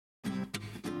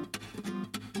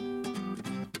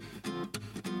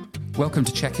Welcome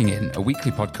to Checking In, a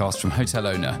weekly podcast from Hotel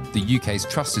Owner, the UK's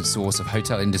trusted source of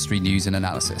hotel industry news and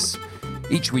analysis.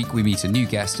 Each week we meet a new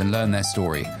guest and learn their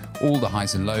story, all the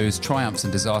highs and lows, triumphs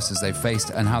and disasters they've faced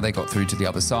and how they got through to the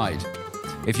other side.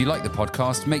 If you like the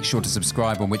podcast, make sure to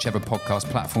subscribe on whichever podcast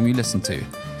platform you listen to.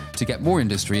 To get more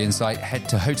industry insight, head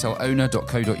to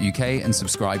hotelowner.co.uk and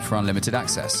subscribe for unlimited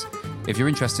access. If you're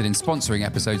interested in sponsoring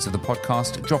episodes of the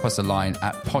podcast, drop us a line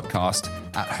at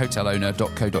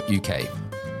podcast@hotelowner.co.uk.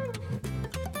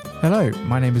 Hello,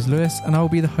 my name is Lewis and I will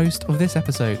be the host of this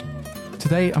episode.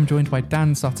 Today I'm joined by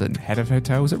Dan Sutton, Head of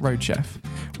Hotels at Roadchef.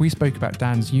 We spoke about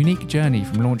Dan's unique journey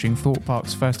from launching Thorpe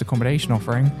Park's first accommodation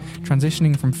offering,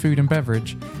 transitioning from food and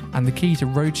beverage, and the key to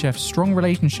Roadchef's strong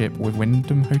relationship with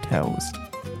Wyndham Hotels.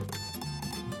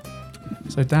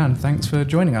 So Dan, thanks for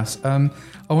joining us. I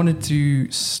wanted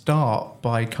to start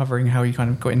by covering how you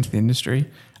kind of got into the industry.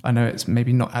 I know it's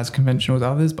maybe not as conventional as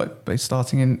others, but by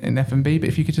starting in F&B, but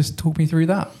if you could just talk me through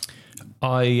that.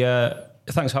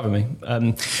 Thanks for having me.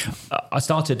 I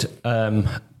started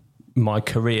my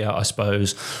career, I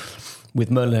suppose,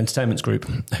 with Merlin Entertainments Group,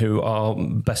 who are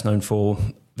best known for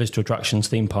visitor attractions,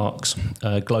 theme parks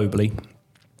globally.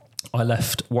 I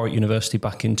left Warwick University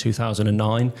back in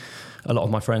 2009. A lot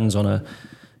of my friends on a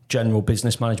general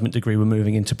business management degree were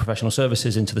moving into professional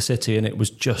services into the city, and it was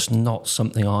just not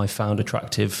something I found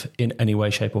attractive in any way,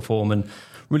 shape or form, and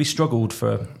really struggled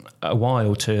for a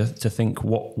while to think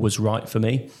what was right for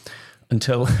me,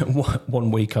 until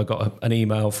one week I got an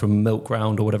email from Milk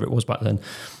Round or whatever it was back then,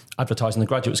 advertising the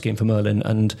graduate scheme for Merlin,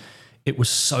 and it was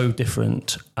so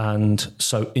different and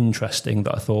so interesting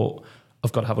that I thought,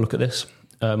 I've got to have a look at this.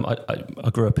 I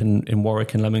grew up in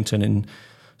Warwick and Leamington, in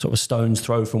sort of a stone's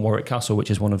throw from Warwick Castle, which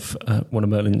is one of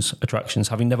Merlin's attractions.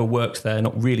 Having never worked there,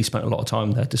 not really spent a lot of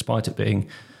time there, despite it being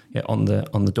on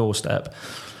the doorstep.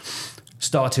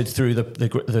 Started through the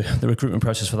recruitment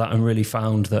process for that and really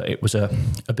found that it was a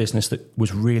business that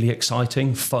was really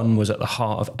exciting. Fun was at the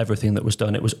heart of everything that was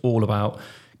done. It was all about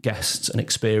guests and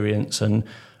experience, and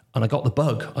I got the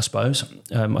bug, I suppose.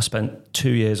 I spent 2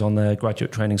 years on their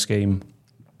graduate training scheme,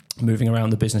 moving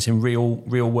around the business in real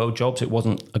world jobs. It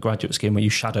wasn't a graduate scheme where you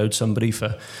shadowed somebody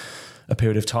for a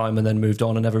period of time and then moved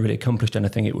on and never really accomplished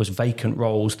anything. It was vacant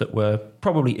roles that were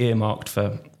probably earmarked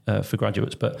for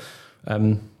graduates, but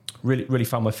really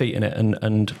found my feet in it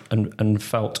and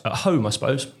felt at home, I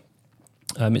suppose.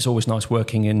 It's always nice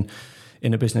working in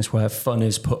a business where fun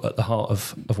is put at the heart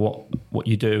of what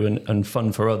you do, and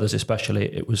fun for others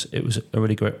especially. It was a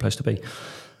really great place to be.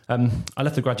 I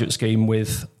left the graduate scheme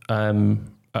with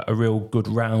a real good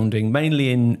rounding, mainly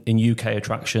in UK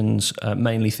attractions,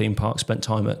 mainly theme parks. Spent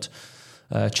time at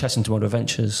Chessington World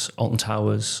Adventures, Alton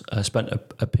Towers, spent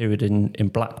a period in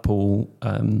Blackpool,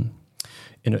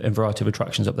 in a variety of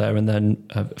attractions up there, and then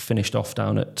finished off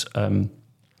down at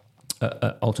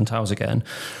Alton Towers again.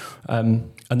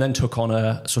 And then took on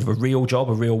a sort of a real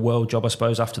world job, I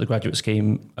suppose, after the graduate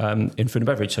scheme in food and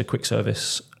beverage, so quick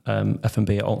service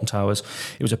F&B at Alton Towers.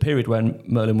 It was a period when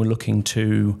Merlin were looking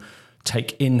to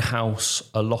take in-house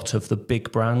a lot of the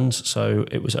big brands. So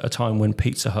it was at a time when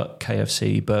Pizza Hut,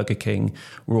 KFC, Burger King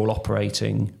were all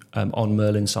operating on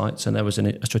Merlin sites, and there was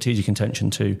a strategic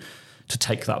intention to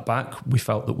take that back. We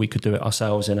felt that we could do it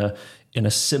ourselves in a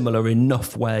similar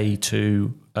enough way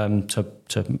to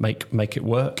make it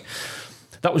work.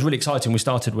 That was really exciting. We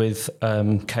started with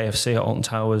KFC at Alton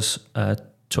Towers,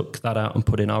 took that out and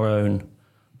put in our own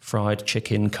fried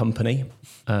chicken company.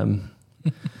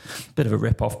 Bit of a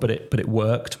rip-off, but it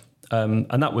worked.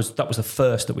 And that was the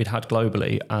first that we'd had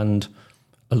globally, and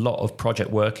a lot of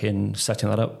project work in setting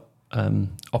that up,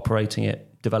 operating it,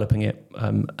 developing it,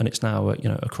 and it's now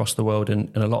across the world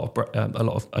in a lot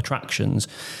of attractions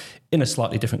in a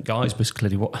slightly different guise, because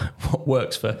clearly what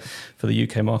works for the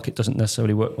UK market doesn't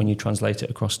necessarily work when you translate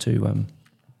it across to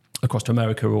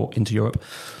America or into Europe.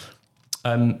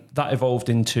 That evolved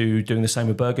into doing the same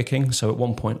with Burger King. So at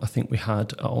one point, I think we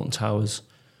had at Alton Towers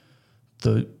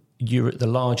the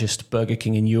largest Burger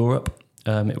King in Europe.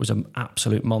 It was an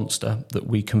absolute monster that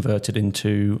we converted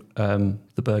into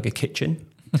the Burger Kitchen.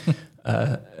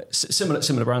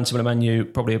 Similar brand, similar menu,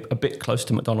 probably a bit closer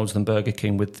to McDonald's than Burger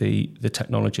King with the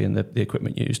technology and the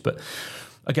equipment used. But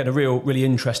again, a really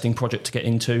interesting project to get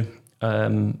into.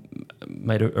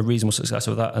 Made a reasonable success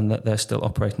of that, and that they're still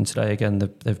operating today. Again,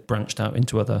 they've branched out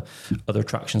into other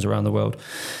attractions around the world.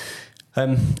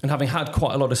 And having had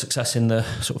quite a lot of success in the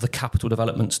sort of the capital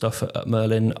development stuff at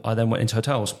Merlin, I then went into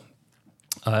hotels.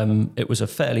 It was a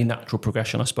fairly natural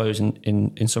progression, I suppose,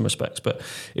 in some respects, but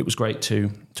it was great to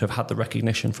have had the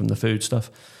recognition from the food stuff.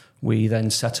 We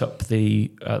then set up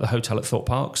the hotel at Thorpe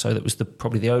Park, so that was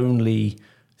probably the only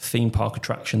theme park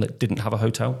attraction that didn't have a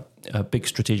hotel. A big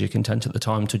strategic intent at the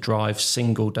time to drive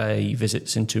single day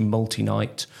visits into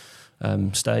multi-night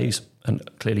stays, and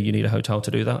clearly you need a hotel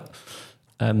to do that.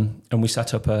 And we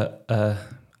set up a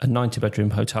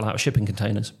 90-bedroom hotel out of shipping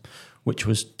containers, which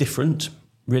was different,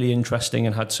 really interesting,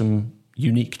 and had some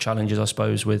unique challenges, I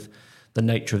suppose, with the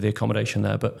nature of the accommodation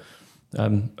there. But a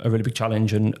really big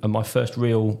challenge, and my first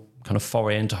real kind of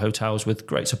foray into hotels with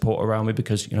great support around me,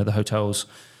 because the hotels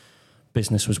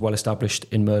business was well established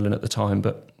in Merlin at the time,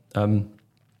 but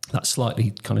that's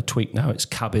slightly kind of tweaked now. It's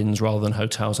cabins rather than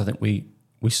hotels. I think we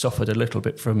suffered a little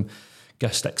bit from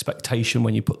guest expectation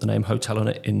when you put the name hotel on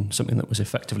it in something that was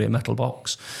effectively a metal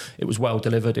box. It was well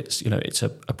delivered. It's it's a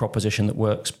proposition that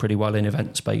works pretty well in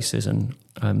event spaces and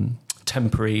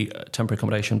temporary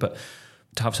accommodation, but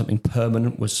to have something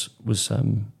permanent was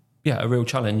a real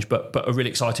challenge, but a really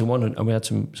exciting one, and we had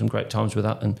some great times with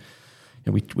that. And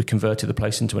we converted the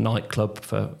place into a nightclub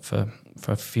for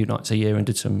a few nights a year and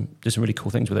did some really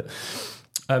cool things with it.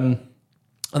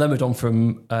 And then moved on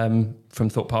from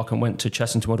Thorpe Park and went to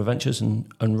Chessington World Adventures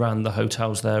and ran the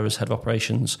hotels there as head of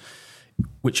operations,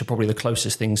 which are probably the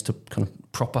closest things to kind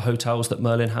of proper hotels that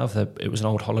Merlin have. It was an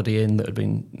old Holiday Inn that had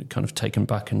been kind of taken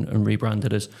back and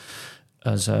rebranded as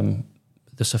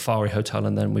the Safari Hotel,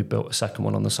 and then we built a second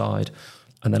one on the side.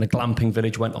 And then a glamping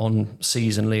village went on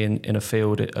seasonally in a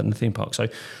field at the theme park. So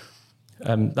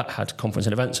that had conference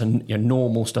and events and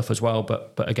normal stuff as well,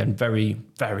 but again, very,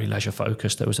 very leisure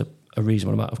focused. There was a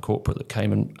reasonable amount of corporate that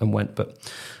came and went, but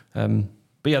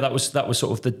yeah, that was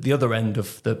sort of the other end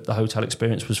of the hotel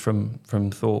experience, was from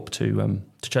Thorpe to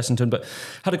Chessington. But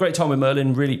had a great time with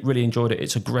Merlin. Really, really enjoyed it.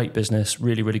 It's a great business,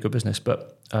 really, really good business.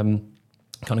 But kind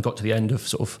of got to the end of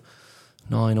sort of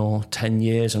 9 or 10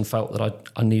 years and felt that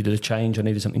I needed a change. I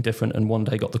needed something different. And one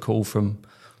day got the call from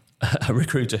a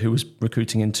recruiter who was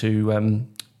recruiting into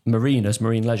marine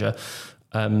leisure.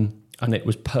 And it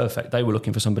was perfect. They were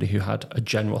looking for somebody who had a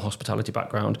general hospitality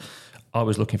background. I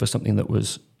was looking for something that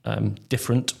was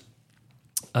different.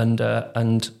 And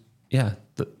yeah,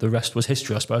 the rest was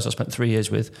history, I suppose. I spent 3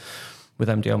 years with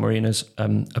MDL Marinas,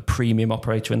 a premium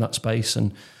operator in that space.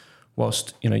 And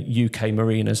whilst UK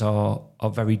marinas are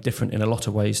very different in a lot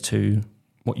of ways to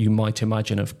what you might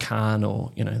imagine of Cannes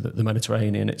or the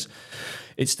Mediterranean, it's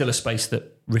still a space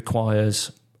that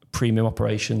requires premium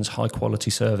operations, high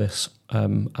quality service,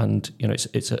 and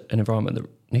it's an environment that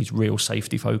needs real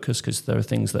safety focus, because there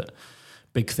are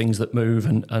big things that move,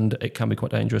 and it can be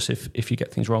quite dangerous if you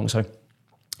get things wrong. So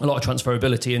a lot of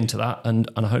transferability into that, and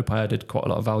I hope I added quite a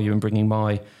lot of value in bringing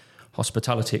my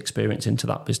hospitality experience into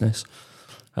that business.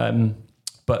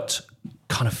 But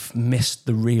kind of missed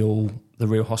the real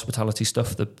hospitality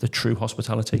stuff, the true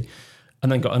hospitality,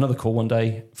 and then got another call one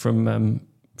day from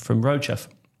Roadchef,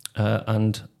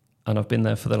 and I've been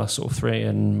there for the last sort of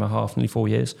 3.5, nearly 4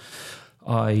 years.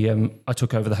 I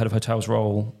took over the head of hotels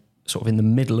role sort of in the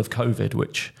middle of COVID,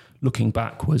 which looking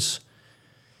back was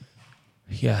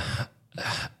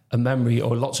a memory,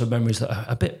 or lots of memories that are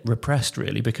a bit repressed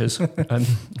really, because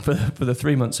for the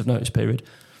 3 months of notice period,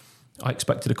 I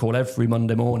expected a call every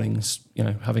Monday mornings,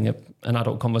 having an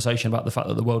adult conversation about the fact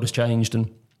that the world has changed and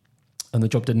the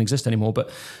job didn't exist anymore. But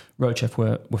Roadchef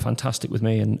were fantastic with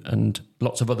me, and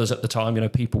lots of others at the time.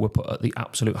 People were put at the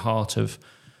absolute heart of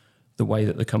the way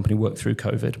that the company worked through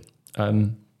COVID.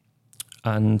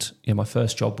 And my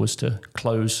first job was to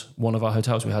close one of our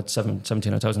hotels. We had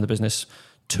 17 hotels in the business.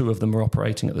 2 of them were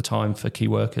operating at the time for key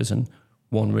workers, and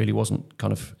one really wasn't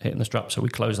kind of hitting the strap. So we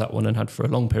closed that one and had for a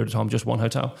long period of time just one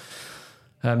hotel.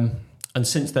 And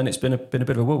since then, it's been a bit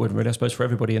of a whirlwind, really. I suppose for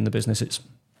everybody in the business,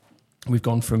 we've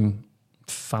gone from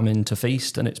famine to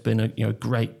feast, and it's been a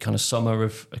great kind of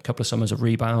a couple of summers of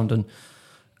rebound, and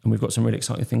we've got some really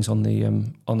exciting things on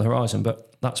the horizon.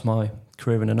 But that's my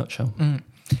career in a nutshell.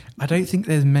 I don't think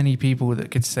there's many people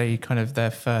that could say kind of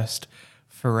their first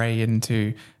foray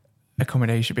into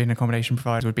accommodation, being an accommodation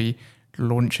provider, would be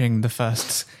launching the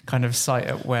first kind of site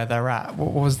at where they're at.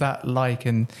 What was that like,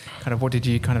 and kind of what did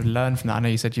you kind of learn from that? I know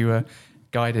you said you were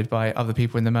guided by other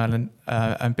people in the Merlin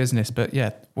and business, but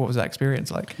yeah, what was that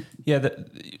experience like? Yeah,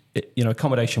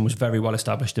 accommodation was very well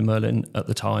established in Merlin at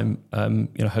the time.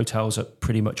 Hotels are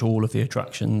pretty much all of the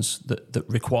attractions that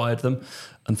required them,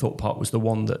 and Thorpe Park was the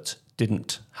one that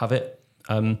didn't have it.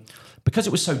 Because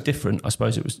it was so different, I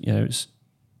suppose it was,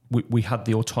 we had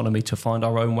the autonomy to find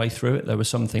our own way through it. There were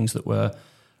some things that were,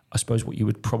 I suppose, what you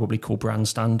would probably call brand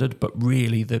standard, but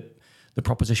really the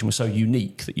proposition was so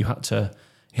unique that you had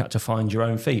to find your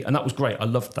own feet. And that was great. I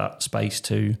loved that space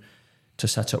to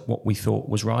set up what we thought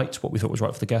was right for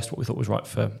the guest, what we thought was right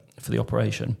for the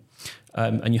operation.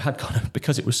 And you had kind of,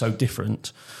 because it was so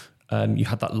different, you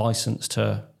had that license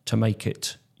to make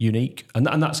it unique, and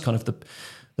that's kind of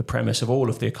the premise of all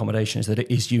of the accommodation, is that it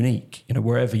is unique. You know,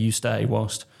 wherever you stay,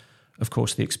 whilst of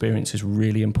course the experience is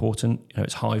really important. You know,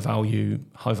 it's high value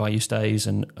stays,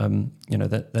 and you know,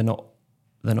 they're not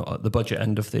at the budget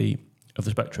end of the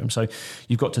spectrum. So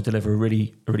you've got to deliver a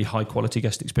really high quality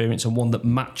guest experience, and one that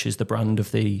matches the brand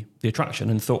of the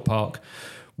attraction. And Thorpe Park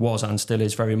was and still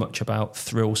is very much about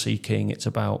thrill seeking. It's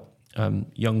about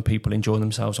young people enjoying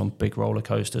themselves on big roller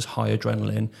coasters, high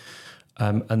adrenaline,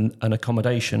 and an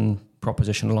accommodation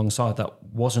proposition alongside that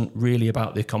wasn't really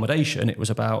about the accommodation. It was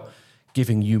about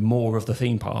giving you more of the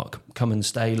theme park. Come and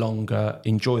stay longer,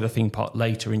 enjoy the theme park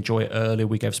later, enjoy it earlier.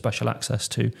 We gave special access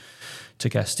to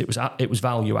guests. It was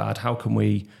value add. How can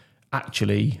we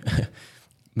actually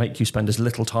make you spend as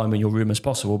little time in your room as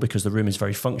possible, because the room is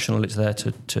very functional. It's there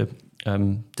to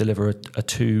deliver a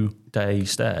 2-day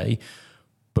stay.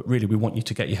 But really, we want you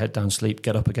to get your head down, sleep,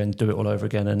 get up again, do it all over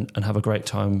again, and have a great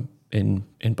time in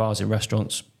bars, in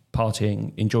restaurants,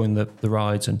 partying, enjoying the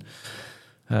rides. And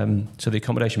so the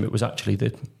accommodation bit was actually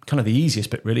the kind of the easiest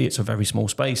bit, really. It's a very small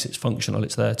space. It's functional.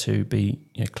 It's there to be,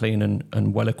 you know, clean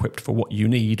and well equipped for what you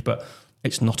need. But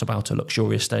it's not about a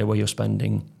luxurious stay where you're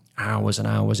spending hours and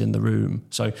hours in the room.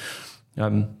 So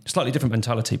slightly different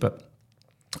mentality, but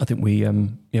I think we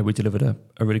delivered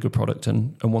a really good product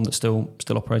and one that's still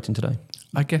operating today.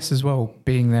 I guess as well,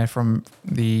 being there from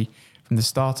the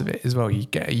start of it as well, you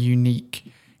get a unique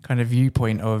kind of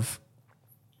viewpoint of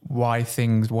why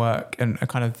things work and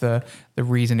kind of the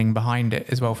reasoning behind it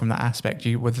as well. From that aspect,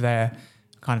 you were there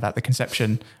kind of at the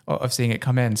conception of seeing it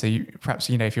come in. So you, perhaps,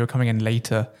 you know, if you were coming in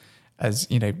later as,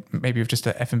 you know, maybe with just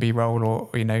a F&B role or,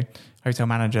 you know, hotel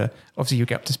manager, obviously you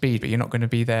get up to speed, but you're not going to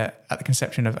be there at the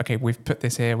conception of, okay, we've put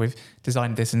this here, we've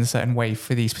designed this in a certain way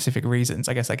for these specific reasons.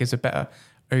 I guess that gives a better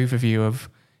overview of,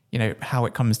 you know, how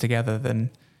it comes together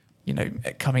than, you know,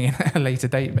 coming in at a later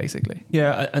date, basically.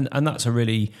 Yeah, and that's a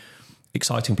really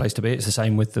exciting place to be. It's the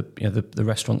same with the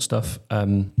restaurant stuff,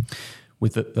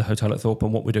 with the hotel at Thorpe,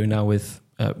 and what we're doing now with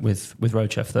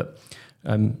Roadchef, that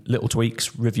little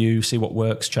tweaks, review, see what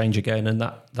works, change again, and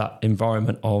that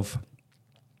environment of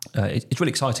it's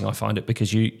really exciting. I find it,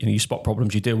 because you spot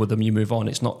problems, you deal with them, you move on.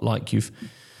 It's not like you're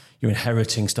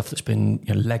inheriting stuff that's been,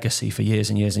 you know, legacy for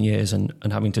years and years and years, and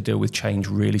having to deal with change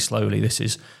really slowly. This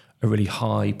is a really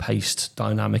high paced,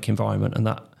 dynamic environment, and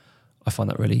that I find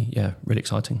that really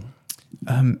exciting.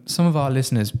 Some of our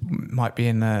listeners might be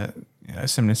in a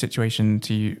similar situation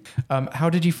to you. How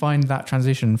did you find that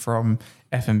transition from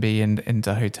F&B and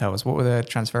into hotels? What were the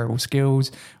transferable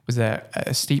skills? Was there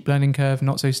a steep learning curve,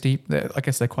 not so steep? I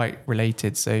guess they're quite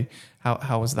related. So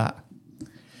how was that?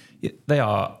 Yeah, they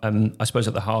are, I suppose,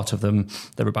 at the heart of them,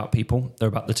 they're about people. They're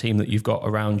about the team that you've got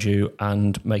around you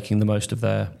and making the most of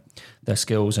their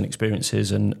skills and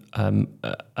experiences, and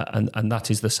that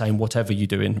is the same whatever you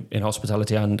do in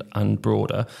hospitality and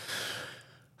broader.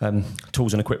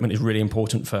 Tools and equipment is really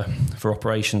important for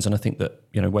operations, and I think that,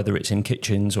 you know, whether it's in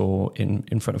kitchens or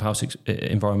in front of house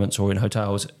environments or in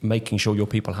hotels, making sure your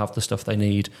people have the stuff they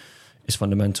need is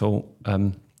fundamental.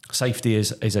 Safety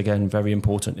is again very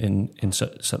important in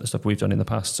certain stuff we've done in the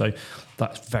past, so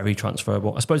that's very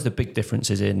transferable. I suppose the big difference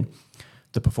is in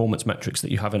the performance metrics that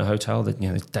you have in a hotel. That, you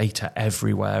know, there's data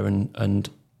everywhere, and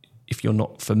if you're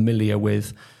not familiar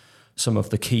with some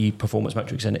of the key performance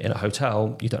metrics in a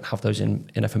hotel, you don't have those in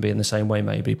F&B in the same way,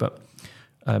 maybe. But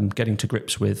getting to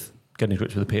grips with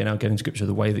the P&L, getting to grips with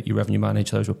the way that you revenue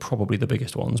manage, those were probably the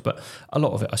biggest ones. But a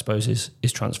lot of it, I suppose,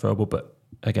 is transferable. But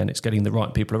again, it's getting the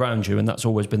right people around you, and that's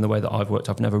always been the way that I've worked.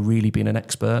 I've never really been an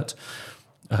expert.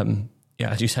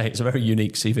 As you say, it's a very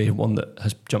unique CV and one that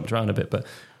has jumped around a bit. But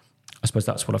I suppose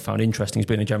that's what I found interesting, is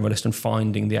being a generalist and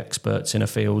finding the experts in a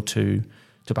field to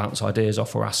bounce ideas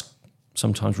off or ask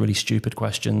sometimes really stupid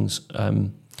questions,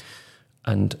 and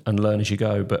learn as you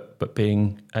go, but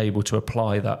being able to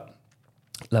apply that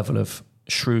level of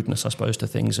shrewdness, I suppose, to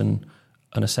things and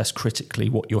assess critically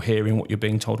what you're hearing, what you're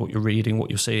being told, what you're reading, what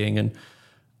you're seeing,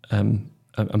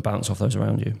 and bounce off those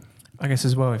around you. I guess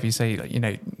as well, if you say, like, you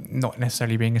know, not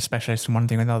necessarily being a specialist in one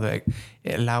thing or another,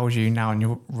 it allows you now in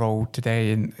your role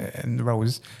today and the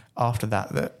roles after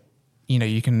that, you know,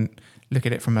 you can look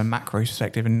at it from a macro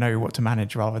perspective and know what to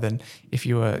manage, rather than if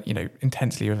you were, you know,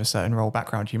 intensely with a certain role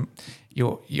background,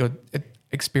 your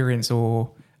experience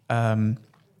or kind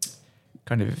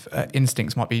of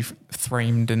instincts might be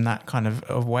framed in that kind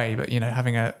of way. But, you know,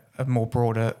 having a more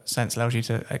broader sense allows you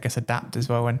to, I guess, adapt as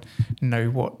well and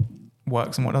know what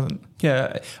works and what doesn't.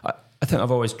 Yeah, I think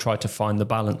I've always tried to find the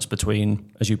balance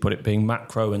between, as you put it, being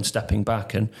macro and stepping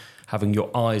back and having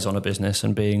your eyes on a business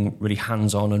and being really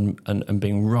hands-on and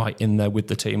being right in there with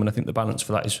the team. And I think the balance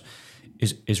for that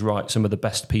is right. Some of the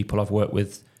best people I've worked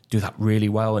with do that really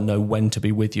well and know when to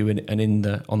be with you and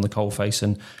on the coalface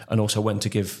and also when to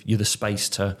give you the space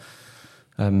to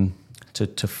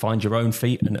find your own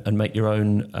feet and make your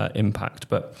own impact.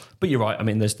 But you're right. I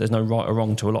mean, there's no right or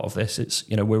wrong to a lot of this. It's,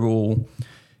 we're all,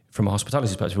 from a hospitality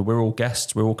perspective, we're all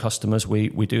guests, we're all customers. We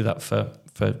do that for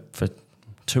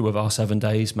 2 of our 7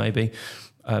 days maybe,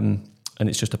 and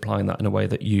it's just applying that in a way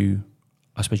that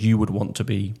I suppose you would want to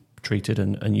be treated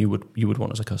and you would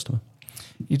want as a customer.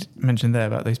 You mentioned there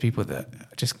about those people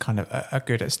that just kind of are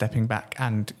good at stepping back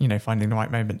and, finding the right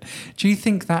moment. Do you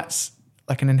think that's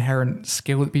like an inherent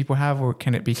skill that people have, or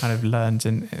can it be kind of learned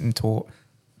and taught?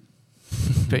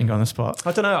 Putting you on the spot.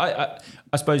 I don't know.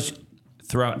 I suppose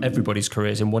throughout everybody's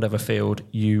careers in whatever field,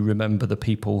 you remember the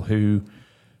people who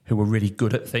were really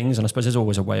good at things. And I suppose there's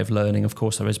always a way of learning, of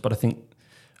course there is, but I think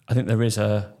there is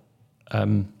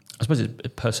I suppose it's a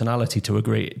personality to a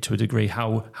degree,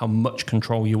 how much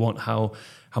control you want, how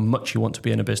much you want to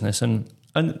be in a business. And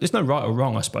there's no right or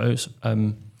wrong, I suppose.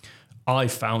 I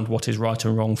found what is right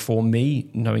and wrong for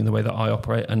me, knowing the way that I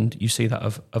operate, and you see that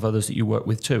of others that you work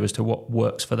with too, as to what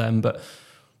works for them. But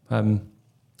I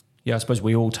suppose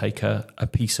we all take a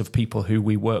piece of people who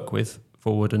we work with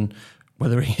forward, and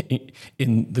whether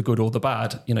in the good or the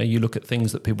bad, you look at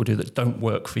things that people do that don't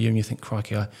work for you and you think,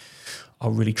 crikey, I'll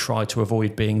really try to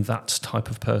avoid being that type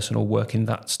of person or work in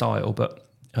that style. But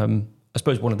I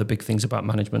suppose one of the big things about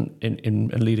management in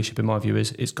leadership, in my view,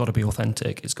 is it's got to be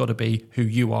authentic. It's got to be who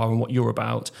you are and what you're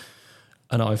about.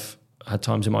 And I've had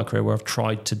times in my career where I've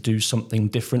tried to do something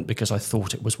different because I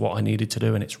thought it was what I needed to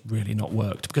do, and it's really not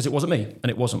worked because it wasn't me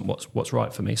and it wasn't what's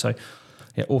right for me. So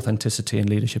yeah, authenticity in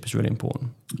leadership is really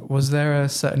important. Was there a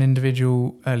certain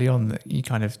individual early on that you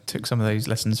kind of took some of those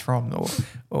lessons from,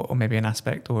 or maybe an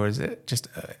aspect, or is it just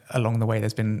along the way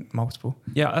there's been multiple?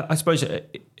 Yeah, I suppose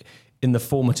in the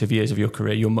formative years of your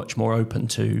career, you're much more open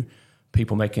to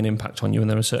people making an impact on you. And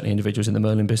there are certainly individuals in the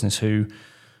Merlin business who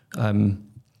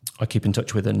I keep in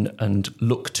touch with and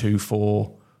look to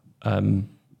for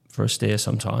a steer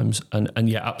sometimes. And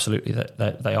yeah, absolutely,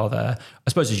 they are there. I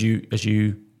suppose as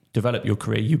you develop your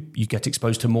career, you get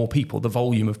exposed to more people. The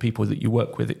volume of people that you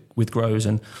work with grows,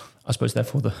 and I suppose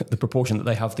therefore the proportion that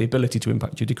they have the ability to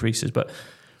impact you decreases. But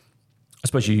I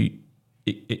suppose you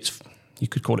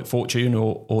could call it fortune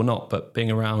or not, but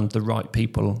being around the right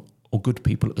people or good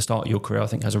people at the start of your career, I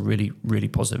think, has a really, really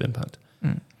positive impact.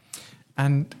 Mm.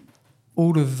 And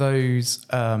all of those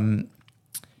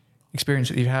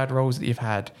experiences that you've had, roles that you've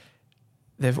had,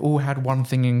 they've all had one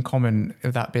thing in common,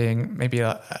 that being maybe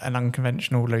an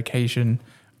unconventional location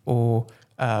or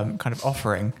kind of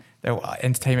offering. They're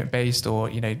entertainment-based or,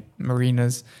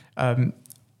 marinas.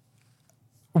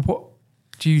 What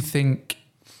do you think...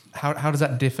 How does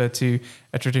that differ to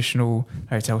a traditional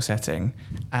hotel setting?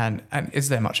 And is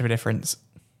there much of a difference?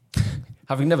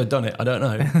 Having never done it, I don't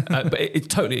know. But it's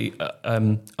totally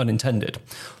unintended.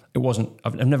 It wasn't.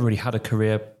 I've never really had a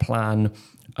career plan,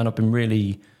 and I've been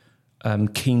really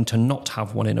keen to not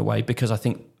have one in a way, because I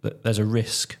think that there's a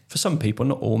risk for some people,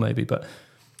 not all maybe, but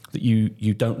that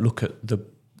you don't look at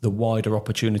the wider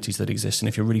opportunities that exist. And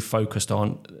if you're really focused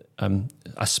on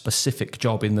a specific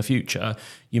job in the future,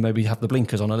 you maybe have the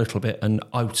blinkers on a little bit. And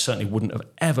I certainly wouldn't have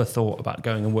ever thought about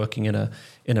going and working in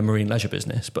a marine leisure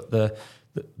business. But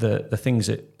the things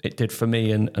it did for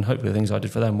me, and hopefully the things I did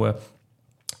for them were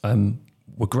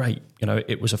great.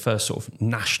 It was a first sort of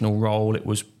national role. It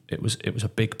was a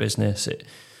big business.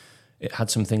 It had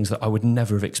some things that I would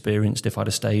never have experienced if I'd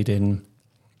have stayed in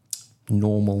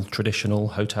normal traditional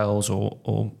hotels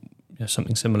or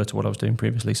something similar to what I was doing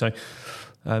previously. So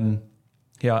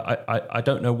I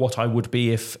don't know what I would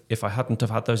be if I hadn't have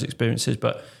had those experiences,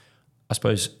 but I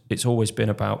suppose it's always been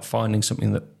about finding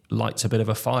something that lights a bit of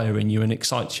a fire in you and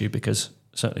excites you, because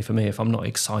certainly for me, if I'm not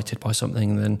excited by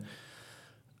something, then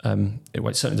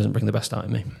it certainly doesn't bring the best out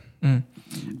of me. Mm.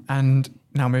 And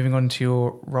now moving on to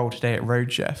your role today at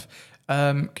Roadchef,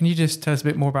 can you just tell us a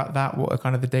bit more about that? What are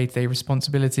kind of the day-to-day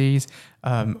responsibilities?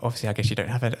 Obviously, I guess you don't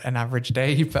have an average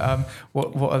day, but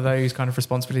what are those kind of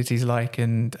responsibilities like,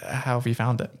 and how have you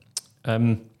found it?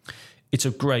 It's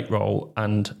a great role,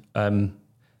 and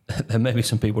there may be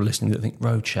some people listening that think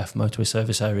Roadchef, motorway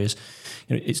service areas,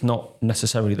 it's not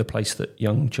necessarily the place that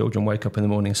young children wake up in the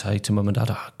morning and say to mum and dad,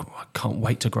 I can't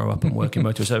wait to grow up and work in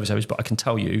motorway service areas. But I can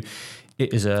tell you,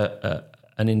 it is an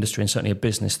industry and certainly a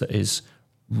business that is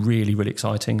really, really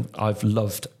exciting. I've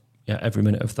loved every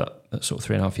minute of that sort of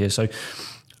 3.5 years. So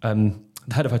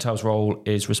the head of hotels role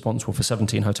is responsible for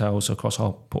 17 hotels across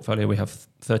our portfolio. We have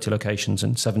 30 locations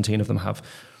and 17 of them have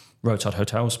roadside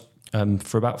hotels.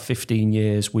 For about 15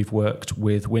 years, we've worked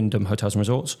with Wyndham Hotels and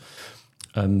Resorts.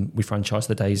 We franchise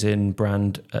the Days Inn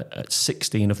brand at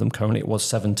 16 of them currently. It was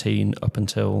 17 up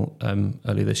until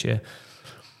early this year.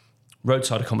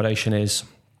 Roadside accommodation is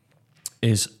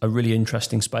a really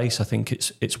interesting space. I think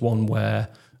it's one where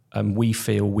we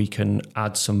feel we can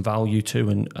add some value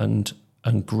to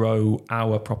and grow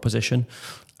our proposition.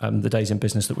 The Days Inn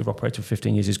business that we've operated for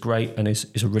 15 years is great and is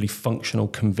a really functional,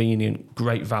 convenient,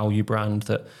 great value brand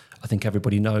that I think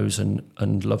everybody knows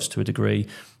and loves to a degree.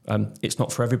 It's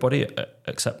not for everybody,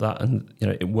 except that, and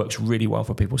it works really well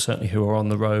for people certainly who are on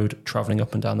the road travelling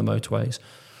up and down the motorways,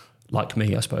 like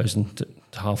me, I suppose. And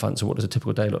to half answer, what does a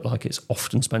typical day look like? It's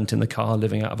often spent in the car,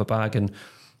 living out of a bag, and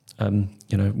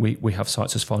we have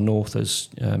sites as far north as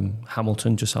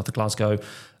Hamilton, just south of Glasgow,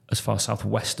 as far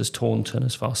southwest as Taunton,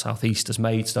 as far southeast as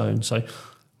Maidstone. So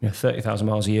 30,000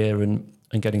 miles a year and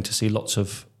getting to see lots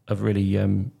of really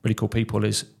really cool people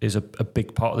is a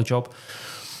big part of the job.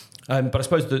 But I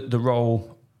suppose the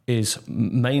role is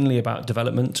mainly about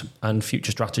development and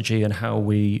future strategy and how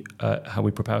we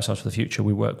prepare ourselves for the future.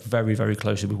 We work very, very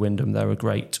closely with Wyndham. They're a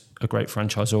great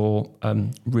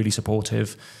franchisor, really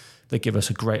supportive. They give us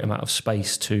a great amount of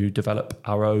space to develop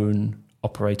our own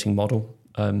operating model.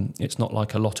 It's not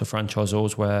like a lot of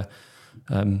franchisors where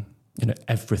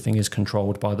everything is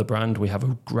controlled by the brand. We have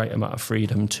a great amount of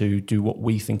freedom to do what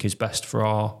we think is best for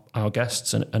our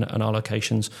guests and our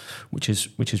locations, which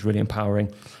is really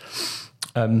empowering.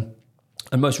 And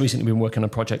most recently, we've been working on a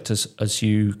project, as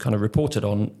you kind of reported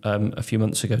on a few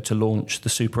months ago, to launch the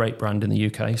Super 8 brand in the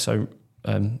UK. So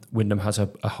Wyndham has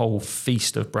a whole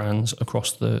feast of brands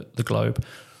across the globe.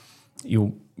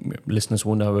 Your listeners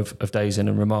will know of Days Inn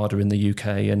and Ramada in the UK,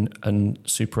 and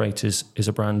Super 8 is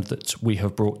a brand that we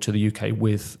have brought to the UK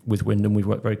with Wyndham. We've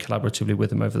worked very collaboratively with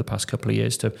them over the past couple of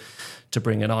years to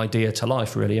bring an idea to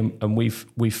life, really. And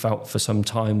we've felt for some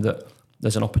time that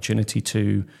there's an opportunity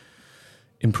to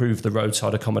improve the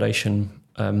roadside accommodation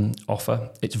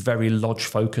offer. It's very lodge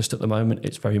focused at the moment.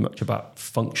 It's very much about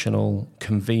functional,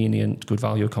 convenient, good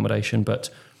value accommodation,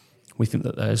 but we think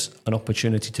that there's an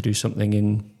opportunity to do something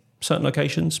in certain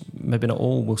locations, maybe not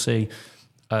all, we'll see,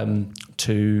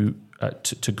 to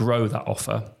grow that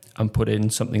offer and put in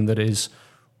something that is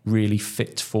really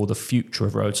fit for the future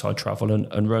of roadside travel. And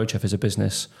Roadchef is a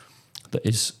business that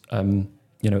is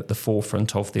at the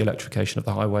forefront of the electrification of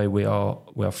the highway. We are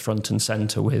front and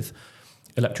centre with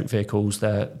electric vehicles,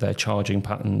 their charging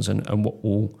patterns, and what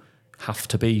will have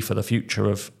to be for the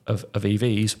future of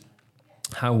EVs.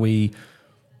 How we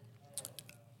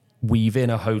weave in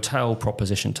a hotel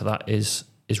proposition to that is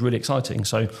really exciting.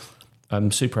 So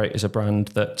Super 8 is a brand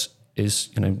that is,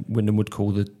 Wyndham would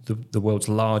call the world's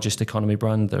largest economy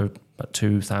brand. There are about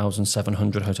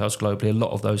 2,700 hotels globally, a lot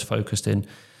of those focused in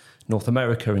North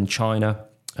America and China,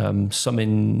 some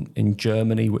in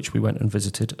Germany, which we went and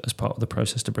visited as part of the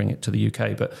process to bring it to the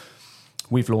UK. But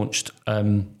we've launched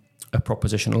a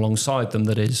proposition alongside them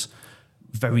that is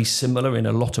very similar in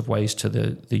a lot of ways to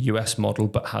the US model,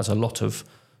 but has a lot of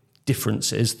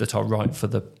differences that are right for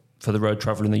the road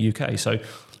travel in the UK. So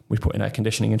we've put in air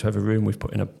conditioning into every room. We've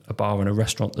put in a bar and a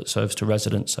restaurant that serves to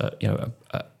residents a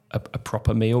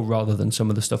proper meal, rather than some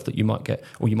of the stuff that you might get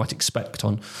or you might expect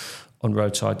on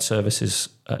roadside services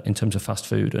in terms of fast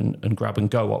food and grab and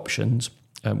go options.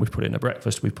 We've put in a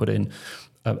breakfast. We've put in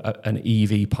an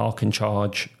EV park and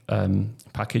charge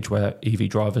package where EV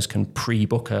drivers can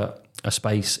pre-book a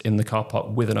space in the car park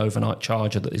with an overnight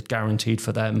charger that is guaranteed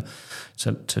for them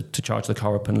to charge the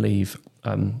car up and leave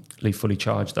fully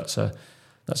charged. That's a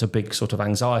big sort of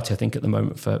anxiety, I think, at the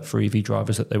moment for EV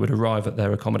drivers, that they would arrive at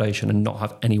their accommodation and not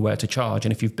have anywhere to charge.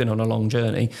 And if you've been on a long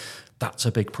journey, that's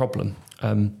a big problem.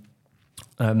 Clearly,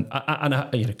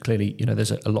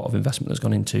 there's a lot of investment that's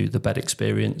gone into the bed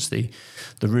experience, the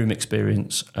room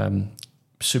experience,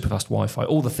 super fast Wi-Fi,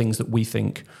 all the things that we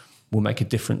think will make a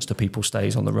difference to people's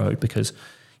stays on the road. Because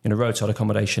roadside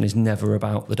accommodation is never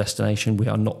about the destination. We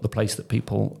are not the place that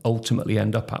people ultimately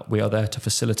end up at. We are there to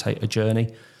facilitate a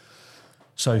journey.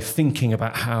 So thinking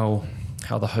about how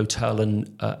the hotel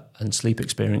and sleep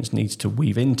experience needs to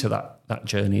weave into that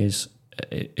journey is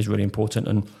really important.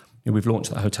 And we've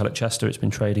launched that hotel at Chester. It's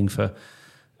been trading for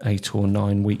 8 or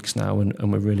 9 weeks now,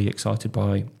 and we're really excited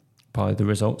by the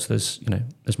results. There's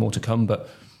more to come, but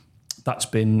that's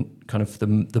been kind of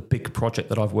the big project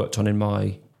that I've worked on in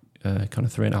my kind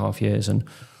of 3.5 years. And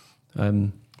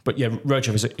but yeah,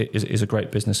 Roadchef is a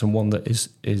great business, and one that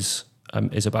is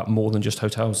is about more than just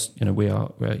hotels. We're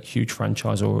a huge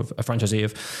franchisee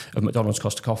of McDonald's,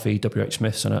 Costa Coffee, WH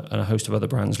Smith's, and a host of other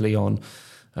brands, Leon,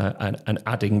 and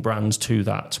adding brands to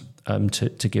that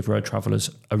to give road travellers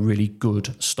a really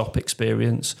good stop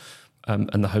experience.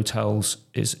 And the hotels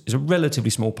is a relatively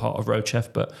small part of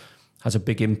Roadchef, but has a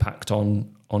big impact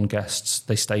on guests.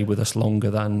 They stay with us longer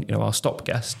than our stop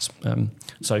guests.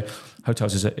 So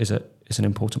hotels is an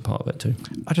important part of it too.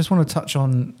 I just want to touch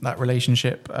on that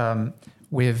relationship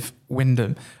with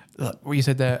Wyndham. What you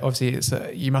said there,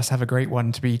 obviously, you must have a great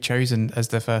one to be chosen as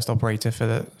the first operator for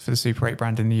the Super 8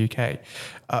 brand in the UK.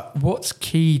 What's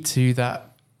key to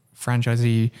that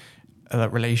franchisee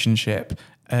relationship,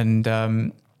 and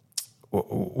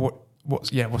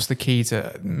what's the key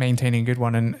to maintaining a good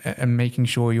one and making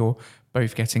sure you're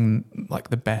both getting like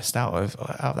the best out of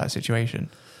that situation?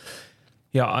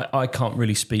 Yeah, I can't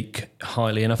really speak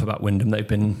highly enough about Wyndham. They've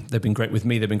been great with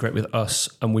me. They've been great with us,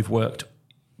 and we've worked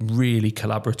really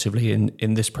collaboratively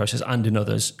in this process and in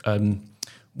others.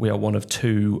 We are one of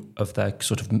two of their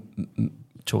sort of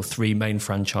two or three main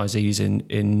franchisees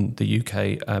in the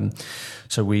UK.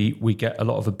 So we get a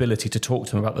lot of ability to talk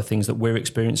to them about the things that we're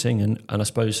experiencing, and I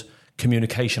suppose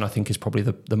communication, I think, is probably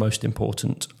the most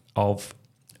important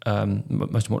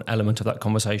element of that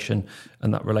conversation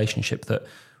and that relationship, that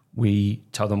we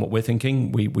tell them what we're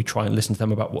thinking. We try and listen to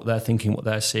them about what they're thinking, what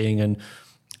they're seeing, and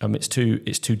it's two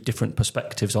different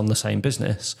perspectives on the same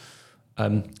business.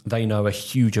 They know a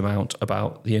huge amount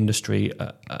about the industry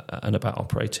and about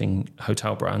operating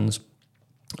hotel brands.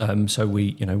 So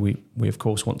we of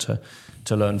course want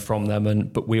to learn from them,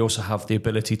 but we also have the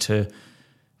ability to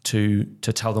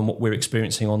tell them what we're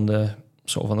experiencing on the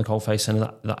coalface, and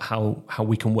that how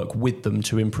we can work with them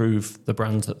to improve the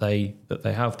brands that they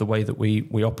have, the way that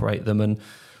we operate them,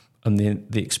 and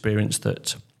the experience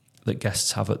that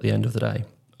guests have at the end of the day.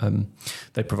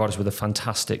 They provide us with a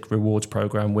fantastic rewards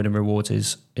program. Wyndham Rewards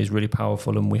is really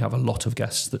powerful, and we have a lot of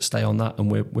guests that stay on that,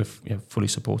 and we're fully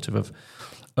supportive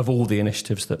of all the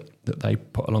initiatives that they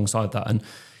put alongside that. And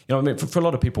for a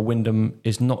lot of people, Wyndham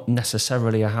is not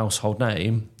necessarily a household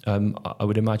name. I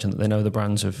would imagine that they know the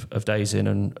brands of Days Inn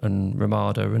and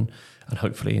Ramada and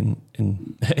hopefully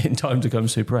in time to come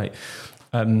Super 8.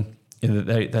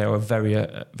 They are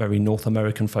very North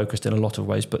American focused in a lot of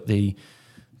ways, but the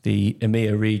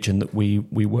EMEA region that we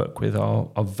work with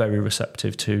are very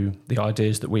receptive to the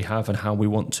ideas that we have and how we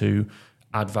want to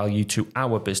add value to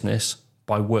our business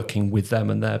by working with them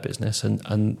and their business,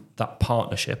 and that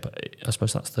partnership. I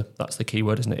suppose that's the key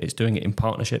word, isn't it? It's doing it in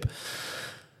partnership.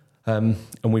 And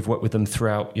we've worked with them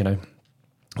throughout,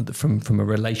 from a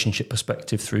relationship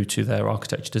perspective through to their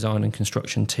architecture, design and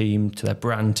construction team, to their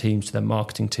brand teams, to their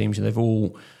marketing teams. They've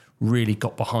all really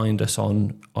got behind us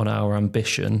on our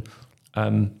ambition.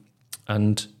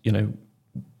 And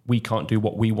we can't do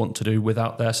what we want to do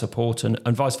without their support, and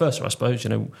vice versa, I suppose.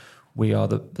 We are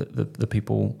the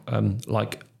people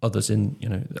like others in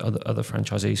other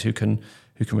franchisees who can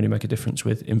really make a difference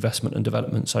with investment and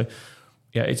development. So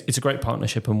yeah, it's a great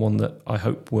partnership, and one that I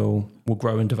hope will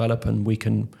grow and develop, and we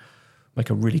can make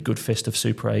a really good fist of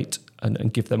Super 8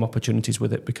 and give them opportunities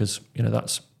with it, because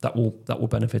that will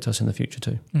benefit us in the future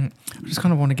too. I just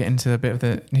kind of want to get into a bit of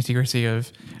the nitty-gritty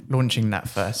of launching that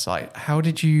first site. How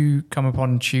did you come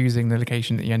upon choosing the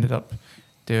location that you ended up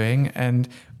doing, and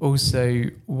also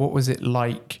what was it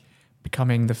like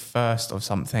becoming the first of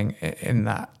something in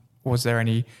that? Was there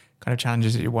any kind of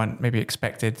challenges that you weren't maybe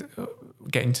expected,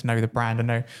 getting to know the brand? I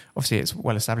know obviously it's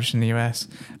well established in the US,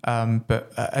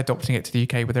 but adopting it to the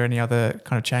UK, were there any other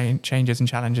kind of changes and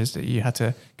challenges that you had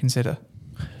to consider?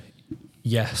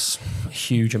 Yes,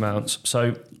 huge amounts.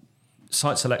 So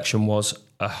site selection was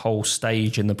a whole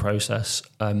stage in the process.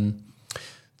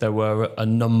 There were a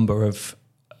number of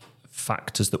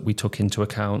factors that we took into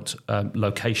account.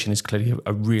 Location is clearly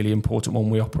a really important one.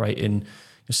 We operate in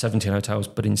 17 hotels,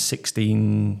 but in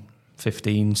 15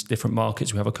 different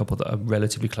markets. We have a couple that are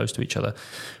relatively close to each other.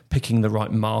 Picking the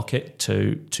right market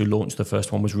to launch the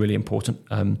first one was really important.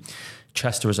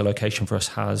 Chester as a location for us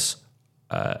has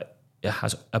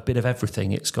a bit of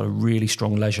everything. It's got a really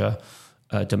strong leisure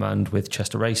demand with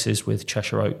Chester Races, with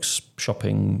Cheshire Oaks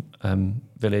shopping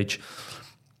village,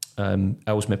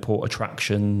 Ellesmere Port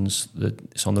attractions.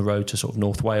 It's on the road to sort of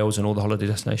North Wales and all the holiday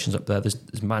destinations up there.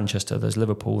 There's Manchester, there's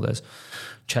Liverpool, there's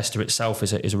Chester itself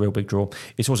is a real big draw.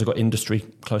 It's also got industry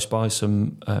close by,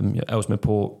 some Ellesmere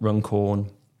Port,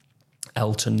 Runcorn,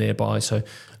 Elton nearby. So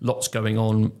lots going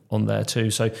on there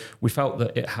too. So we felt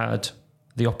that it had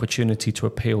the opportunity to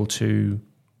appeal to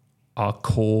our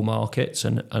core markets,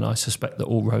 and I suspect that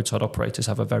all roadside operators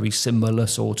have a very similar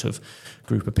sort of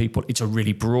group of people. It's a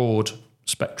really broad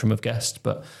spectrum of guests,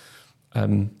 but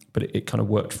but it kind of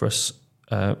worked for us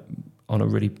on a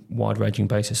really wide-ranging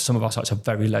basis. Some of our sites are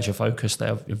very leisure-focused. They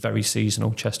are very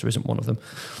seasonal. Chester isn't one of them.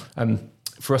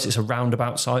 For us, it's a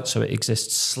roundabout site, so it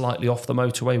exists slightly off the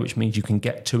motorway, which means you can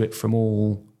get to it from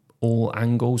all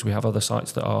angles. We have other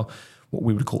sites that are what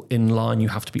we would call inline. You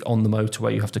have to be on the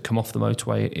motorway. You have to come off the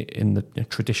motorway in the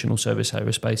traditional service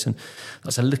area space, and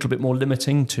that's a little bit more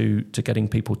limiting to getting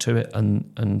people to it.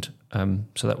 And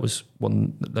so that was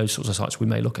one those sorts of sites we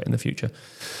may look at in the future.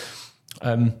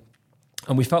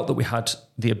 And we felt that we had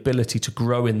the ability to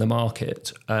grow in the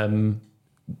market.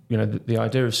 The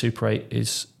idea of Super 8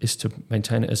 is to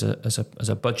maintain it as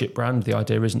a budget brand. The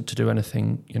idea isn't to do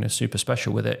anything super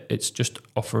special with it. It's just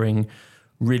offering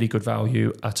really good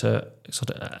value at a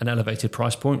sort of an elevated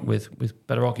price point with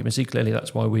better occupancy. Clearly,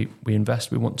 that's why we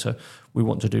invest. We want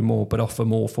to do more, but offer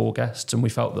more for guests. And we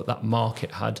felt that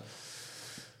market had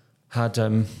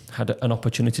an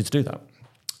opportunity to do that.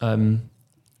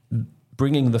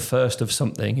 Bringing the first of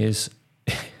something is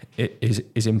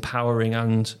empowering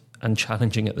and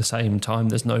challenging at the same time.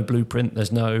 There's no blueprint.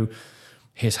 There's no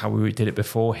here's how we did it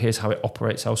before. Here's how it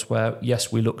operates elsewhere.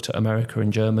 Yes, we looked at America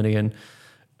and Germany and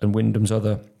Wyndham's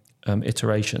other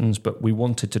iterations, but we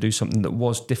wanted to do something that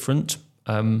was different,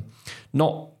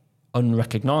 not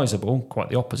unrecognisable. Quite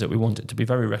the opposite. We want it to be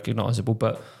very recognisable,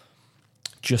 but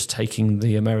just taking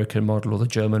the American model or the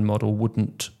German model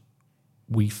wouldn't,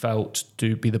 we felt,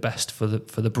 to be the best for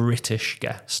the British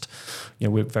guest.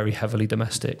 We're very heavily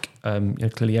domestic.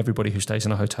 Clearly everybody who stays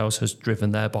in our hotels has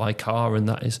driven there by car, and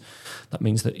that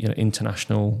means that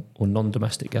international or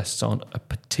non-domestic guests aren't a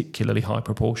particularly high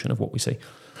proportion of what we see.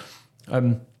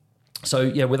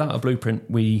 Without a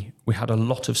blueprint, we had a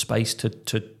lot of space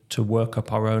to work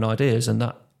up our own ideas, and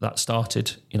that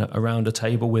started around a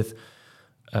table with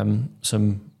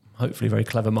some hopefully very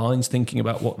clever minds thinking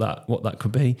about what that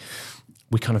could be.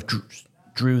 We kind of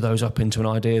drew those up into an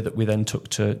idea that we then took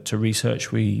to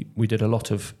research. We did a lot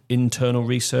of internal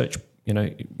research,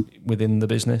 within the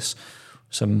business,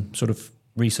 some sort of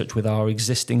research with our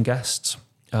existing guests,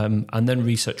 and then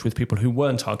research with people who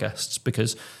weren't our guests,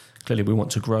 because clearly we want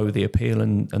to grow the appeal,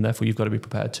 and therefore you've got to be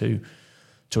prepared to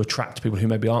attract people who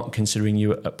maybe aren't considering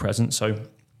you at present. So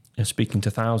speaking to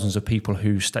thousands of people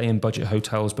who stay in budget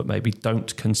hotels but maybe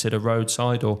don't consider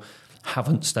roadside or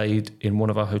haven't stayed in one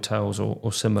of our hotels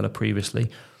or similar previously,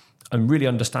 and really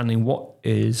understanding what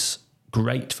is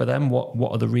great for them,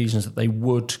 what are the reasons that they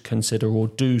would consider or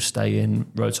do stay in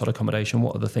roadside accommodation,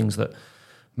 what are the things that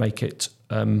make it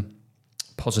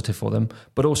positive for them,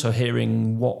 but also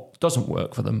hearing what doesn't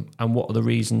work for them and what are the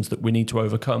reasons that we need to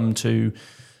overcome to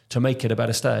make it a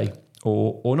better stay,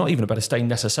 or not even a better stay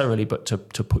necessarily, but to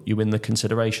put you in the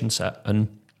consideration set.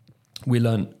 And we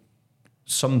learned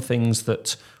some things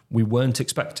that we weren't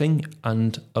expecting,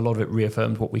 and a lot of it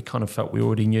reaffirmed what we kind of felt we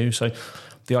already knew. So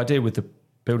the idea with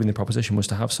building the proposition was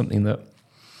to have something that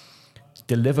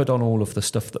delivered on all of the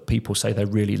stuff that people say they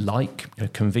really like: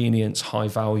 convenience, high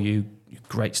value,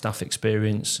 great staff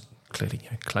experience, clearly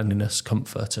cleanliness,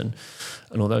 comfort, and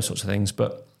all those sorts of things,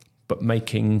 but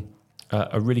making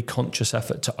a really conscious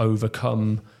effort to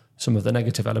overcome some of the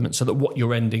negative elements, so that what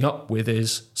you're ending up with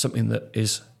is something that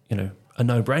is a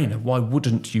no-brainer. Why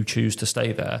wouldn't you choose to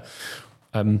stay there?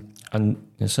 And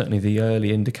certainly the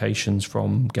early indications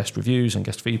from guest reviews and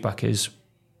guest feedback is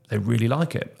they really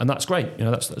like it, and that's great.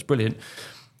 That's brilliant.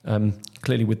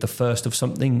 Clearly, with the first of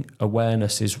something,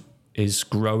 awareness is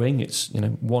growing. It's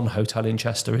one hotel in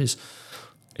Chester is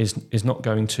not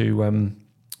going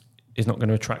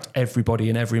to attract everybody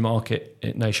in every market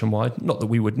nationwide. Not that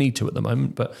we would need to at the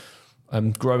moment, but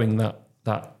growing that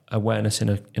awareness in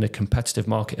a competitive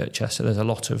market at Chester. There's a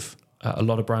lot of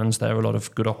brands there, a lot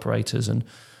of good operators, and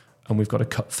we've got to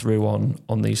cut through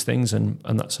on these things, and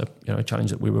that's a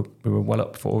challenge that we were well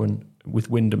up for, and with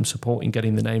Wyndham supporting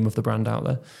getting the name of the brand out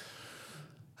there.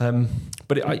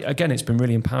 But it's been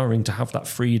really empowering to have that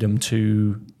freedom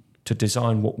to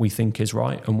design what we think is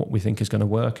right and what we think is going to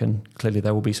work, and clearly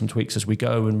there will be some tweaks as we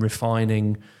go, and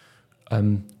refining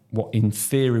what in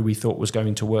theory we thought was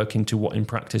going to work into what in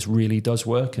practice really does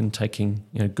work, and taking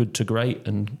good to great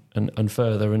and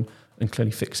further, and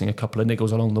clearly fixing a couple of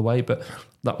niggles along the way, but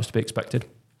that was to be expected.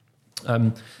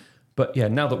 But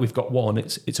now that we've got one,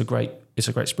 it's a great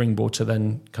springboard to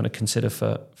then kind of consider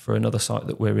for another site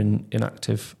that we're in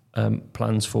active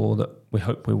plans for, that we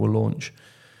hope we will launch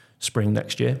spring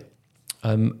next year,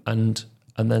 and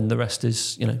then the rest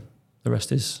is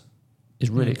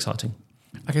really exciting.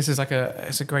 I guess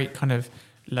it's a great kind of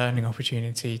learning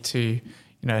opportunity to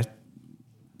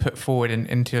put forward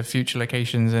into future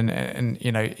locations, and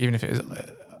even if it is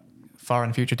far in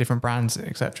the future, different brands,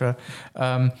 etc.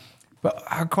 But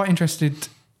I'm quite interested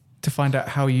to find out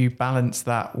how you balance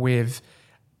that within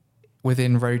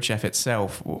Roadchef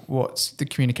itself. What's the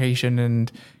communication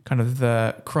and kind of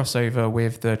the crossover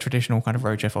with the traditional kind of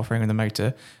Roadchef offering and the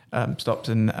motor stops,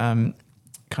 and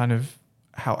kind of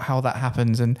how that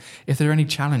happens, and if there are any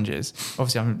challenges.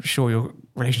 Obviously, I'm sure your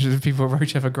relationships with people at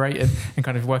Roadchef are great and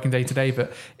kind of working day to day,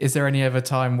 but is there any ever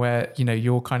time where, you know,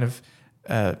 you're kind of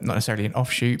not necessarily an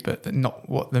offshoot, but not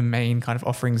what the main kind of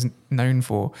offering's known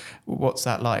for? What's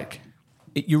that like?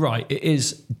 You're right. It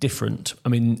is different. I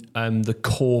mean, the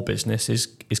core business is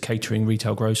catering,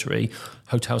 retail, grocery.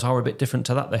 Hotels are a bit different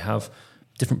to that. They have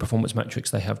different performance metrics.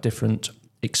 They have different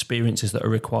experiences that are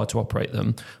required to operate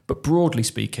them. But broadly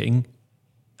speaking,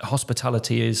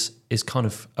 hospitality is kind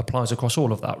of applies across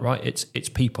all of that, right? It's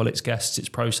people, it's guests, it's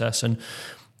process, and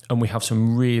we have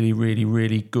some really, really,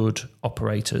 really good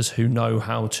operators who know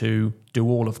how to do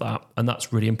all of that. And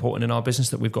that's really important in our business,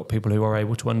 that we've got people who are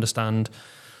able to understand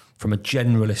from a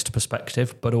generalist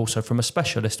perspective, but also from a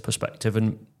specialist perspective.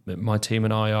 And my team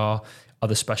and I are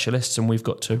the specialists, and we've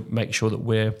got to make sure that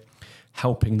we're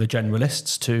helping the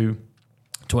generalists to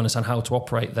understand how to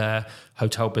operate their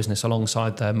hotel business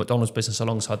alongside their McDonald's business,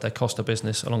 alongside their Costa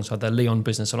business, alongside their Leon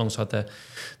business, alongside their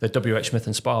WH Smith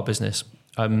and Spa business.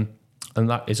 And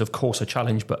that is, of course, a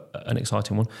challenge, but an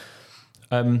exciting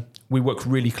one. We work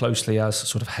really closely as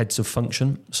sort of heads of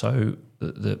function. So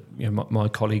my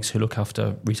colleagues who look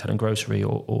after retail and grocery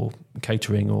or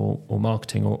catering or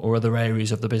marketing or other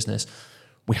areas of the business,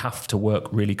 we have to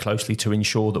work really closely to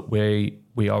ensure that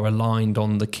we are aligned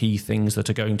on the key things that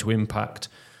are going to impact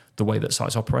the way that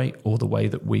sites operate, or the way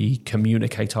that we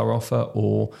communicate our offer,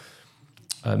 or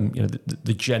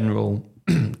the general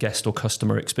guest or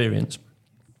customer experience.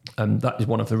 That is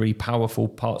one of the really powerful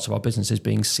parts of our business, is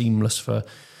being seamless for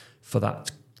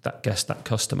that guest, that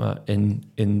customer in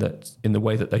the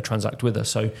way that they transact with us.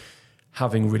 So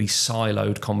having really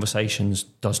siloed conversations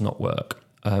does not work,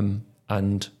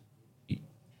 and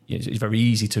it's very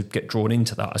easy to get drawn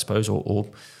into that, I suppose,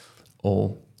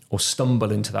 or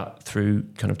stumble into that through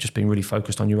kind of just being really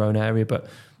focused on your own area. But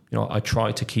I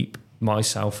try to keep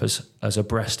myself as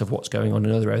abreast of what's going on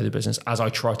in other areas of the business, as I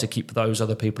try to keep those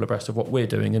other people abreast of what we're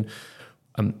doing.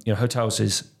 And hotels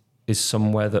is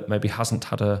somewhere that maybe hasn't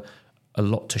had a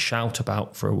lot to shout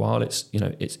about for a while.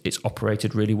 It's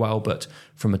operated really well, but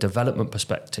from a development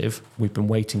perspective, we've been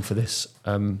waiting for this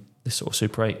sort of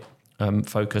Super 8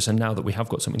 focus, and now that we have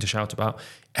got something to shout about,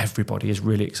 everybody is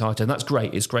really excited, and that's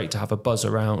great. It's great to have a buzz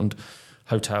around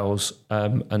hotels,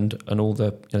 and all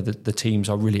the teams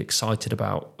are really excited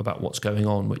about what's going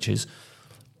on, which is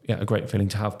a great feeling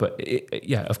to have. But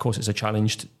of course, it's a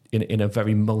challenge in a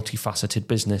very multifaceted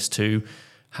business to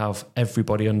have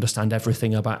everybody understand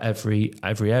everything about every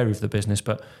area of the business.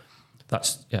 But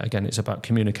that's again, it's about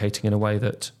communicating in a way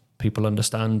that people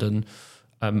understand, and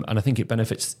I think it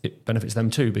benefits them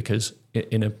too, because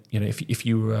if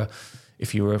you were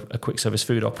a quick service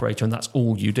food operator and that's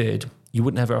all you did, you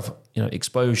wouldn't ever have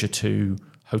exposure to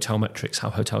hotel metrics, how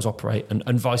hotels operate,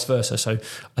 and vice versa. So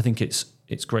I think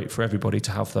it's great for everybody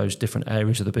to have those different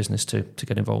areas of the business to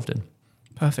get involved in.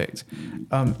 Perfect.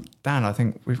 Dan, I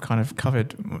think we've kind of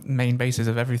covered main bases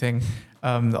of everything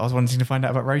that I was wanting to find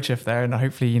out about Roadchef there, and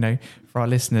hopefully for our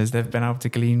listeners, they've been able to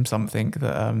glean something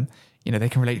that they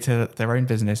can relate to their own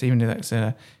business, even if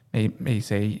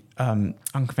it's in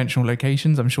unconventional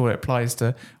locations. I'm sure it applies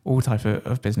to all type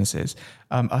of businesses.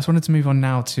 I just wanted to move on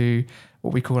now to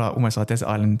what we call almost our Desert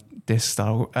Island Disc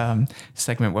style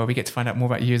segment, where we get to find out more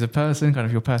about you as a person, kind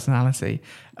of your personality.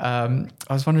 I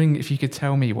was wondering if you could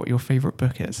tell me what your favourite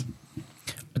book is.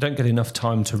 I don't get enough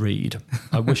time to read.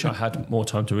 I wish I had more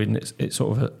time to read, and it's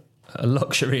sort of a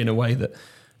luxury in a way that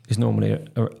is normally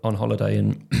on holiday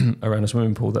and around a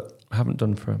swimming pool that I haven't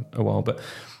done for a while. But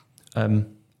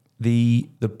the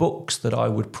books that I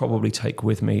would probably take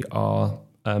with me are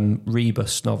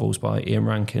Rebus novels by Ian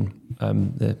Rankin,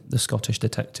 the Scottish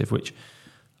detective, which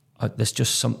there's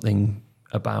just something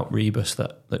about Rebus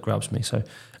that grabs me. So,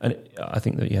 and I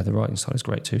think that the writing style is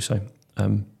great too. So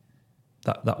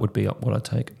that would be what I'd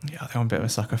take. Yeah, I think I'm a bit of a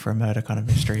sucker for a murder kind of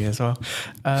mystery as well.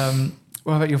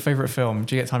 What about your favourite film?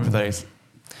 Do you get time for those?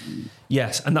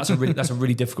 Yes, and that's a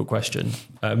really difficult question,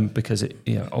 because it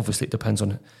obviously it depends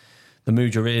on the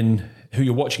mood you're in, who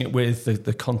you're watching it with,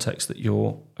 the context that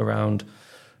you're around.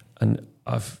 And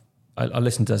I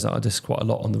listen to Desert Island Disc quite a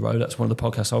lot on the road. That's one of the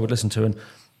podcasts I would listen to, and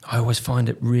I always find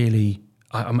it really.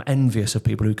 I'm envious of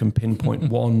people who can pinpoint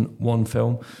one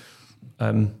film.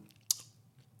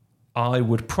 I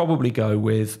would probably go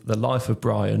with The Life of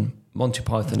Brian. Monty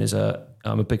Python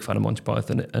I'm a big fan of Monty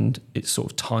Python, and it's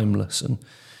sort of timeless, and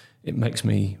it makes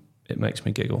me it makes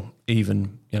me giggle,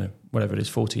 even, whatever it is,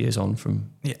 40 years on from...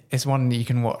 Yeah, it's one that you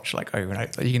can watch like over and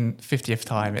over. Like you can 50th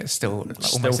time, it's still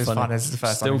like almost as fun as the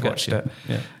first time you watched it.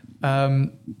 Yeah.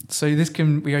 So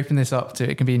we open this up to,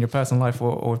 it can be in your personal life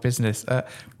or business. What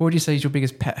would you say is your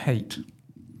biggest pet hate?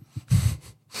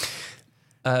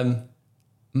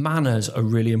 Manners are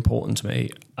really important to me.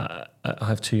 I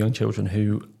have 2 young children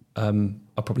who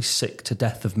are probably sick to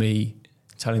death of me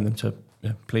telling them to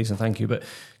please and thank you, but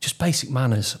just basic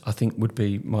manners I think would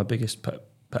be my biggest pet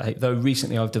hate. Though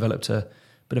recently I've developed a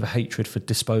bit of a hatred for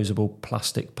disposable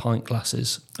plastic pint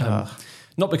glasses.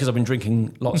 Not because I've been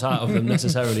drinking lots out of them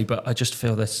necessarily, but I just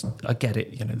feel this. I get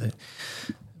it,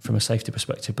 from a safety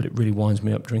perspective, but it really winds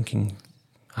me up drinking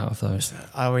out of those.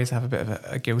 I always have a bit of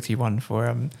a guilty one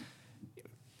for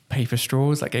paper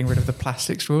straws, like getting rid of the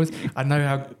plastic straws. I know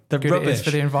how good rubbish. it is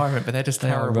for the environment, but they're just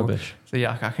terrible. Rubbish. So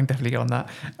yeah, I can definitely get on that.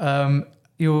 I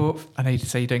know you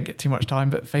say you don't get too much time,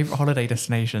 but favourite holiday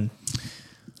destination?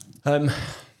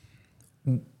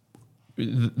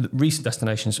 The recent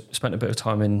destinations, spent a bit of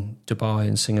time in Dubai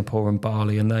and Singapore and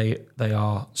Bali, and they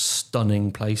are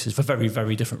stunning places for very,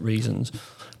 very different reasons.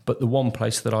 But the one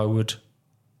place that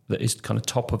is kind of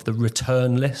top of the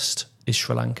return list is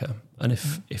Sri Lanka. And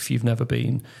if you've never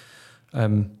been,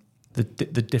 the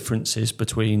differences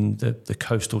between the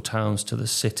coastal towns to the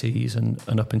cities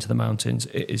and up into the mountains,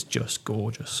 it is just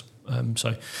gorgeous.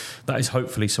 So that is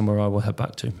hopefully somewhere I will head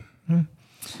back to.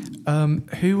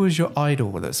 Who was your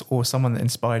idol or someone that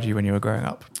inspired you when you were growing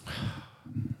up?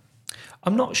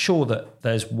 I'm not sure that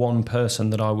there's one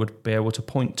person that I would be able to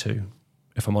point to,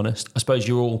 if I'm honest. I suppose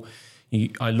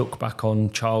I look back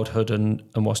on childhood and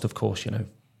whilst of course,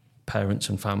 parents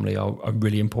and family are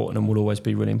really important and will always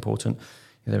be really important.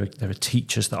 There are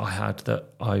teachers that I had that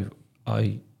I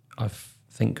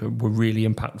think were really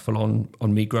impactful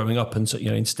on me growing up and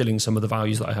instilling some of the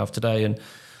values that I have today.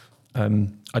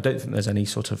 And I don't think there's any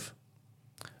sort of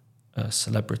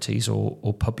celebrities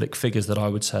or public figures that I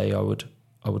would say I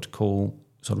would call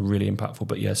sort of really impactful.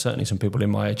 But yeah, certainly some people in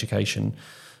my education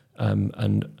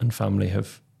and family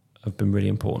have been really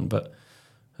important. But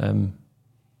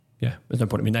yeah, there's no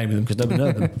point in me naming them because nobody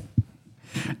knows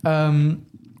them.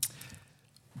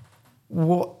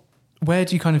 Where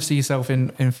do you kind of see yourself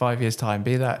in 5 years' time?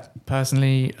 Be that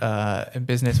personally, in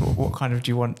business, what kind of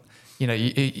do you want?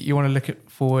 You want to look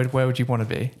forward. Where would you want to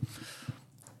be?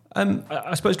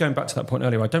 I suppose going back to that point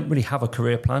earlier, I don't really have a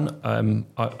career plan.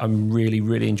 I'm really,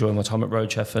 really enjoying my time at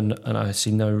Roadchef, and I see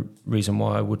no reason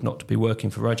why I would not be working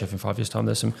for Roadchef in 5 years' time.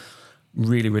 There's some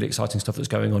really, really exciting stuff that's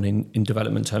going on in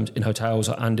development terms in hotels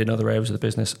and in other areas of the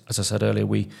business. As I said earlier,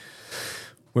 we're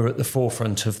at the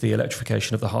forefront of the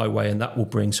electrification of the highway, and that will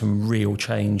bring some real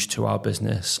change to our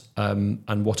business.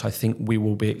 And what I think we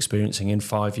will be experiencing in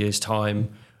 5 years' time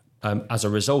as a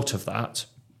result of that,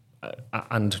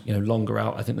 and longer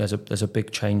out, I think there's a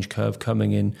big change curve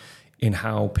coming in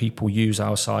how people use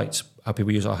our sites, how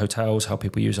people use our hotels, how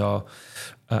people use our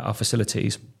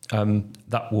facilities.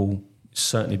 That will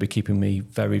certainly be keeping me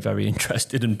very, very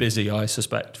interested and busy, I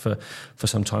suspect, for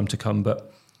some time to come.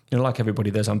 But like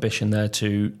everybody, there's ambition there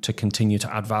to continue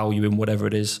to add value in whatever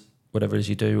it is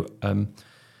you do.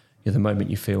 The moment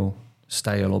you feel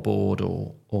stale or bored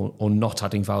or not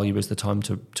adding value is the time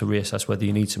to reassess whether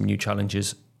you need some new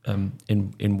challenges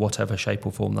in whatever shape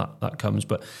or form that comes.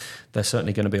 But they're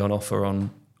certainly going to be on offer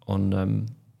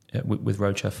with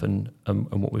Roadchef and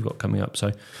what we've got coming up.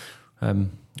 So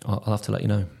I'll have to let you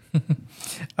know.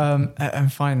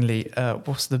 And finally,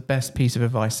 what's the best piece of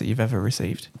advice that you've ever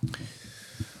received?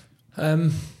 I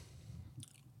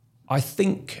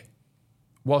think,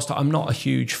 whilst I'm not a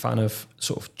huge fan of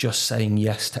sort of just saying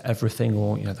yes to everything,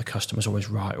 or the customer's always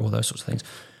right, all those sorts of things,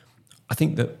 I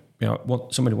think that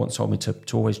somebody once told me to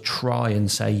always try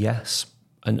and say yes,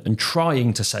 and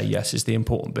trying to say yes is the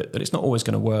important bit. But it's not always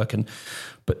going to work,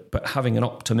 but having an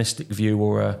optimistic view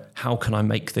or how can I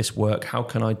make this work? How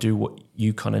can I do what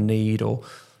you kind of need? Or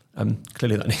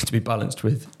clearly that needs to be balanced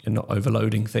with not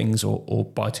overloading things or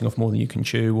biting off more than you can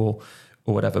chew or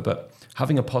whatever. But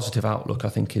having a positive outlook, I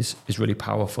think, is really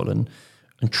powerful, and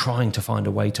trying to find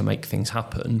a way to make things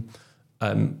happen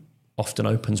often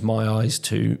opens my eyes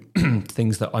to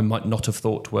things that I might not have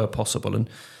thought were possible. And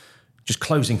just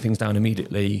closing things down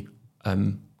immediately,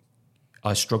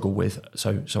 I struggle with.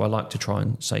 So I like to try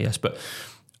and say yes. But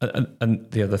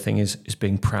and the other thing is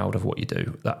being proud of what you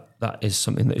do. That is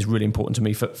something that is really important to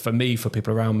me. For me, for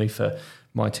people around me, for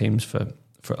my teams, for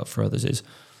others, is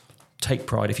take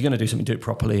pride. If you're going to do something, do it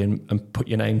properly and put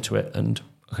your name to it. And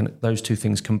those two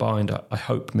things combined, I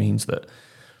hope means that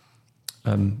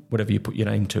whatever you put your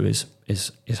name to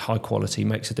is high quality,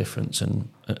 makes a difference, and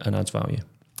adds value.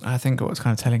 I think what's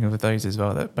kind of telling with those as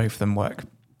well, that both of them work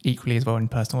equally as well in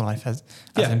personal life as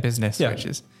in business, which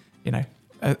is,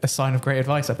 a sign of great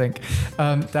advice, I think.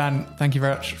 Dan, thank you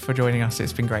very much for joining us.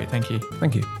 It's been great. Thank you.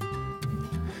 Thank you.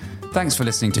 Thanks for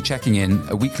listening to Checking In,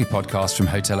 a weekly podcast from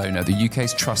Hotel Owner, the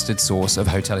UK's trusted source of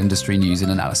hotel industry news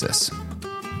and analysis.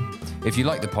 If you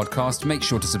like the podcast, make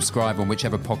sure to subscribe on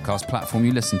whichever podcast platform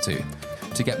you listen to.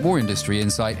 To get more industry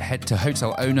insight, head to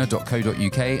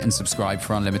hotelowner.co.uk and subscribe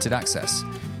for unlimited access.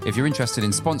 If you're interested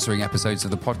in sponsoring episodes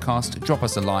of the podcast, drop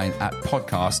us a line at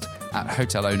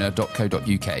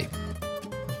podcast@hotelowner.co.uk.